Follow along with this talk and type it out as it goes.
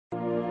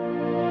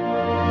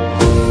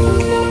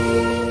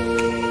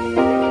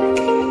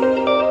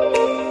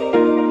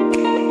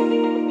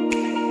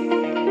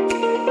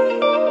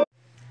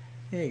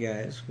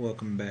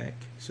welcome back.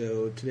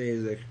 So today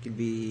is going to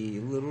be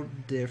a little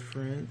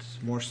different,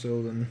 more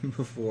so than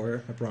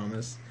before, I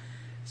promise.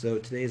 So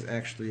today is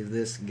actually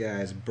this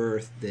guy's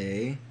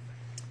birthday.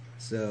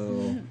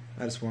 So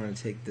I just wanted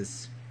to take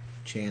this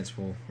chance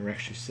while we're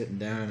actually sitting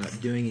down and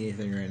not doing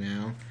anything right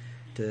now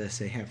to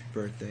say happy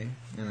birthday,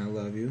 and I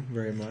love you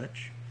very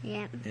much.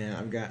 Yeah. And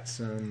I've got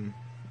some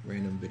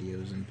random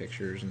videos and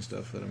pictures and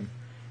stuff that I'm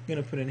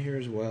going to put in here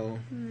as well,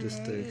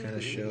 just to kind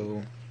of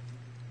show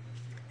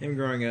him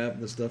growing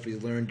up, the stuff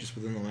he's learned just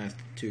within the last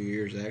 2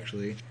 years,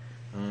 actually,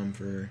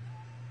 for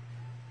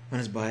on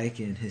his bike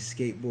and his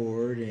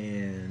skateboard,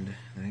 and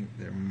I think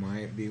there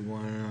might be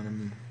one on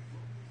him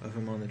of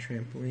him on the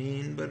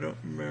trampoline, but I don't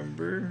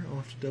remember. I'll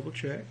have to double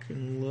check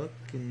and look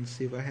and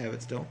see if I have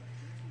it still.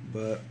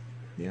 But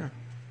yeah,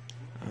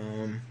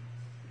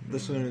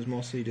 this one is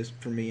mostly just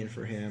for me and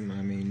for him.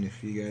 I mean,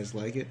 if you guys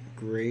like it,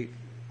 great.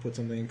 Put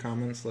something in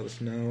comments, let us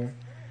know,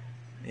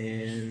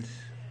 and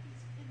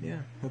yeah,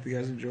 hope you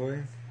guys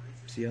enjoy.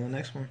 See you on the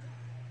next one.